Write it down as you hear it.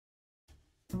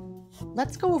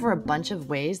Let's go over a bunch of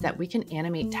ways that we can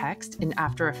animate text in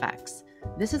After Effects.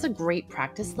 This is a great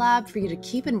practice lab for you to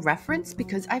keep in reference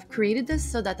because I've created this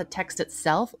so that the text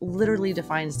itself literally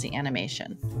defines the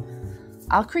animation.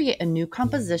 I'll create a new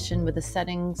composition with the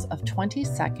settings of 20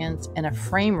 seconds and a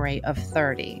frame rate of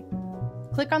 30.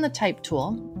 Click on the Type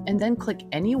tool and then click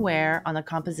anywhere on the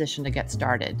composition to get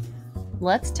started.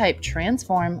 Let's type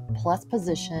transform plus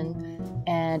position,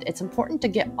 and it's important to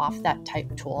get off that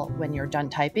type tool when you're done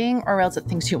typing or else it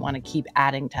thinks you want to keep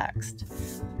adding text.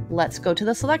 Let's go to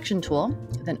the selection tool,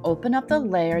 then open up the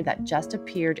layer that just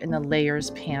appeared in the layers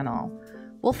panel.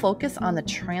 We'll focus on the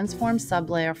transform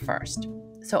sublayer first,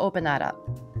 so open that up.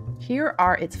 Here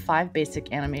are its 5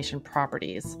 basic animation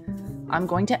properties. I'm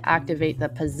going to activate the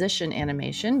position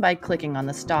animation by clicking on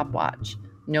the stopwatch.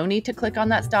 No need to click on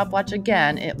that stopwatch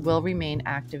again, it will remain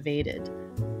activated.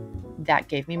 That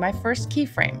gave me my first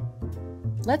keyframe.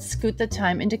 Let's scoot the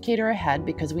time indicator ahead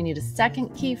because we need a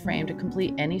second keyframe to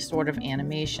complete any sort of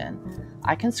animation.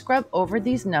 I can scrub over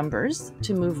these numbers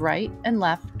to move right and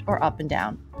left or up and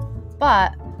down,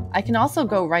 but I can also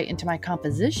go right into my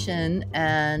composition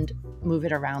and move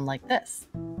it around like this.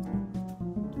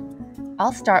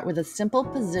 I'll start with a simple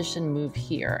position move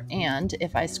here, and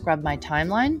if I scrub my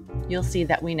timeline, you'll see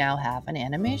that we now have an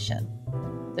animation.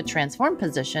 The transform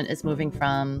position is moving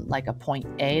from like a point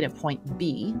A to point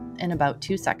B in about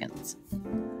 2 seconds.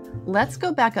 Let's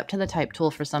go back up to the type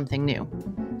tool for something new.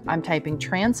 I'm typing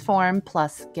transform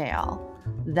plus scale.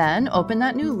 Then open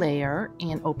that new layer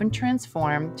and open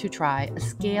transform to try a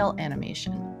scale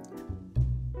animation.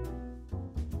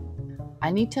 I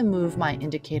need to move my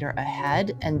indicator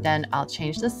ahead, and then I'll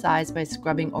change the size by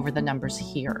scrubbing over the numbers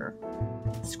here.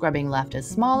 Scrubbing left is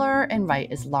smaller and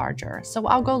right is larger, so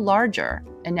I'll go larger.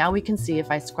 And now we can see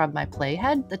if I scrub my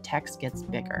playhead, the text gets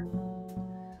bigger.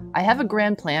 I have a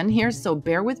grand plan here, so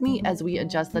bear with me as we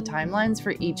adjust the timelines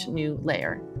for each new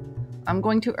layer. I'm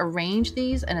going to arrange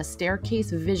these in a staircase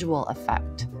visual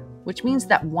effect, which means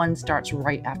that one starts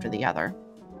right after the other.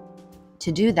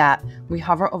 To do that, we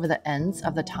hover over the ends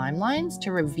of the timelines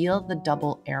to reveal the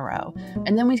double arrow,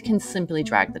 and then we can simply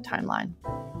drag the timeline.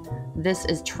 This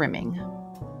is trimming.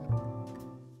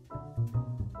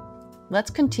 Let's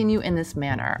continue in this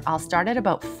manner. I'll start at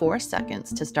about 4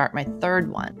 seconds to start my third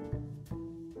one,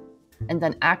 and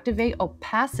then activate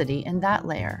opacity in that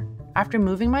layer. After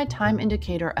moving my time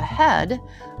indicator ahead,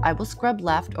 I will scrub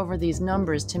left over these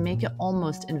numbers to make it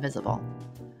almost invisible.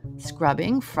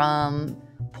 Scrubbing from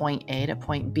point A to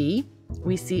point B,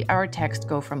 we see our text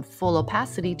go from full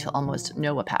opacity to almost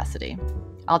no opacity.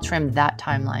 I'll trim that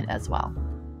timeline as well.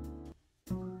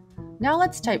 Now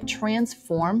let's type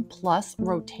transform plus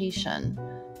rotation.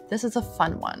 This is a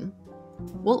fun one.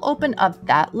 We'll open up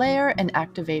that layer and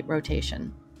activate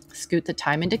rotation. Scoot the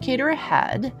time indicator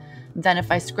ahead, then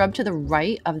if I scrub to the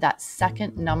right of that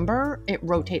second number, it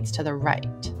rotates to the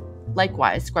right.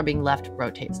 Likewise, scrubbing left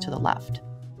rotates to the left.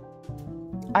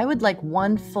 I would like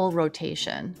one full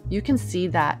rotation. You can see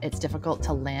that it's difficult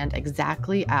to land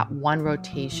exactly at one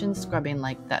rotation scrubbing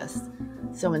like this.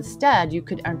 So instead, you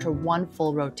could enter one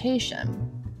full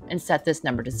rotation and set this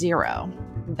number to 0.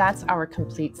 That's our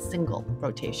complete single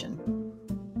rotation.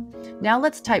 Now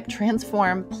let's type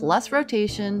transform plus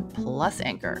rotation plus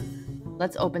anchor.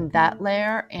 Let's open that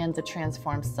layer and the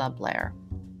transform sublayer.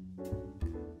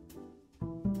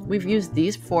 We've used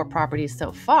these 4 properties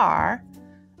so far,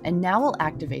 and now we'll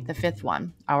activate the 5th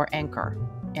one, our anchor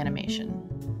animation.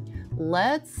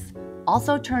 Let's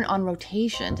also turn on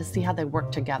rotation to see how they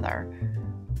work together.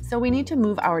 So we need to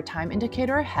move our time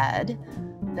indicator ahead,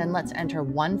 then let's enter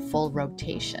one full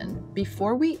rotation.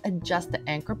 Before we adjust the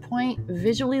anchor point,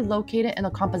 visually locate it in the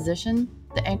composition,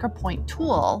 the anchor point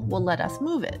tool will let us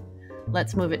move it.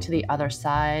 Let's move it to the other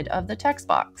side of the text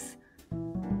box.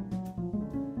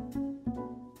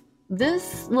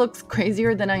 This looks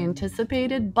crazier than I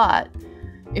anticipated, but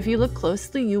if you look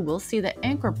closely, you will see the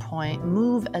anchor point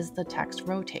move as the text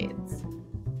rotates.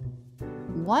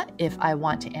 What if I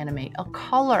want to animate a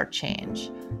color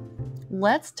change?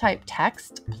 Let's type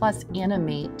text plus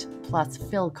animate plus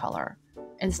fill color.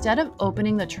 Instead of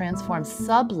opening the transform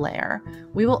sublayer,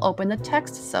 we will open the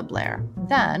text sublayer.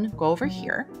 Then go over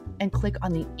here and click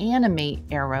on the animate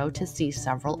arrow to see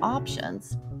several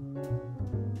options.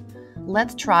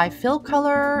 Let's try fill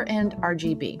color and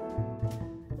RGB.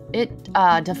 It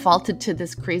defaulted to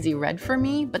this crazy red for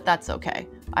me, but that's okay.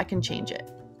 I can change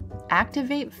it.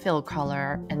 Activate fill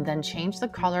color and then change the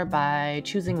color by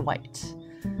choosing white.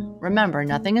 Remember,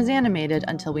 nothing is animated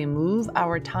until we move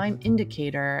our time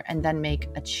indicator and then make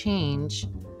a change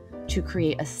to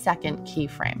create a second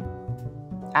keyframe.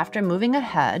 After moving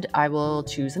ahead, I will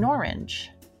choose an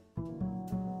orange.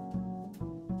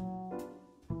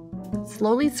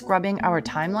 Slowly scrubbing our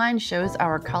timeline shows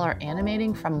our color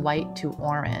animating from white to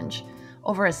orange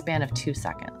over a span of 2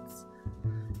 seconds.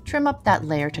 Trim up that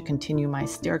layer to continue my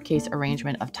staircase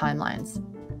arrangement of timelines.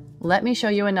 Let me show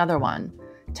you another one.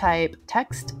 Type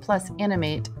text plus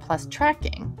animate plus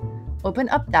tracking. Open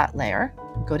up that layer,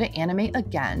 go to animate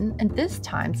again, and this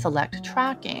time select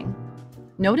tracking.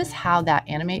 Notice how that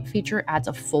animate feature adds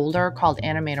a folder called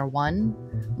Animator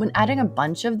 1. When adding a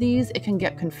bunch of these, it can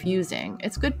get confusing.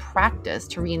 It's good practice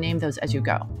to rename those as you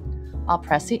go. I'll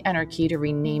press the Enter key to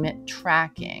rename it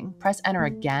Tracking. Press Enter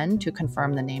again to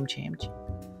confirm the name change.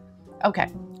 Okay,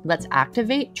 let's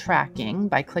activate tracking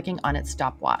by clicking on its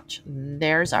stopwatch.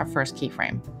 There's our first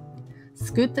keyframe.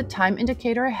 Scoot the time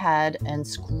indicator ahead and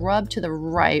scrub to the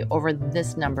right over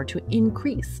this number to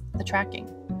increase the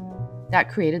tracking. That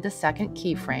created the second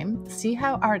keyframe. See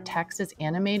how our text is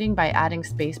animating by adding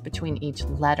space between each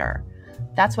letter.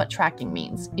 That's what tracking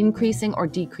means, increasing or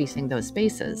decreasing those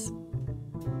spaces.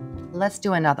 Let's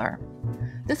do another.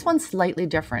 This one's slightly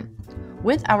different.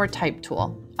 With our type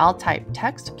tool, I'll type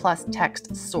text plus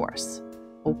text source.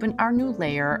 Open our new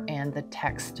layer and the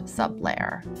text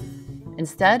sublayer.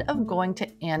 Instead of going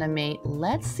to animate,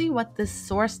 let's see what this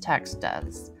source text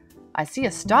does. I see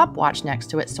a stopwatch next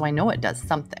to it, so I know it does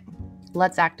something.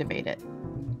 Let's activate it.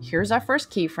 Here's our first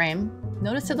keyframe.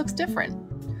 Notice it looks different.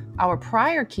 Our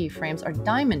prior keyframes are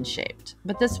diamond shaped,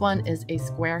 but this one is a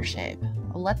square shape.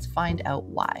 Let's find out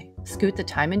why. Scoot the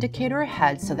time indicator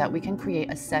ahead so that we can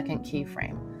create a second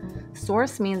keyframe.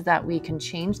 Source means that we can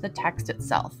change the text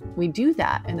itself. We do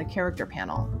that in the character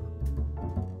panel.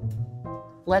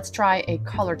 Let's try a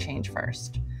color change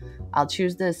first. I'll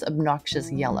choose this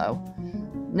obnoxious yellow.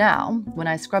 Now, when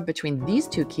I scrub between these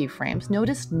two keyframes,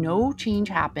 notice no change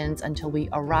happens until we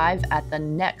arrive at the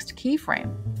next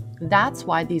keyframe. That's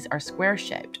why these are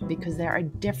square-shaped, because they're a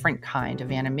different kind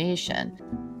of animation.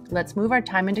 Let's move our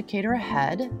time indicator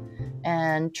ahead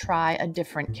and try a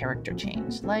different character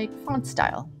change, like font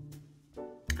style.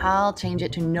 I'll change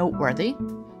it to noteworthy.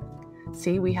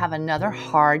 See, we have another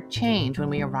hard change when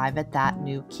we arrive at that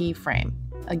new keyframe.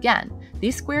 Again,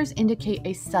 these squares indicate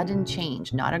a sudden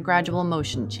change, not a gradual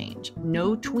motion change.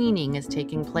 No tweening is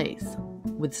taking place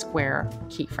with square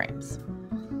keyframes.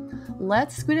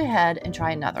 Let's scoot ahead and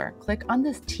try another. Click on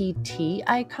this TT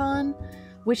icon,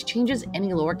 which changes any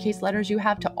lowercase letters you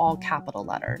have to all capital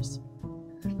letters.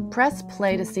 Press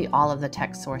play to see all of the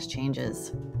text source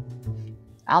changes.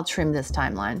 I'll trim this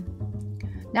timeline.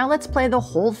 Now let's play the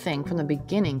whole thing from the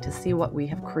beginning to see what we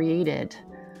have created.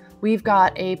 We've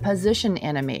got a position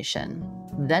animation,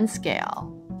 then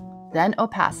scale, then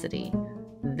opacity,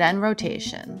 then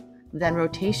rotation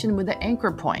with the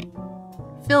anchor point,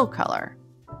 fill color,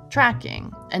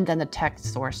 tracking, and then the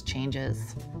text source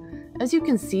changes. As you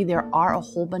can see, there are a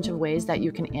whole bunch of ways that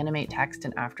you can animate text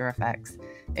in After Effects.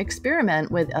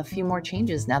 Experiment with a few more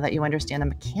changes now that you understand the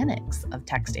mechanics of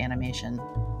text animation.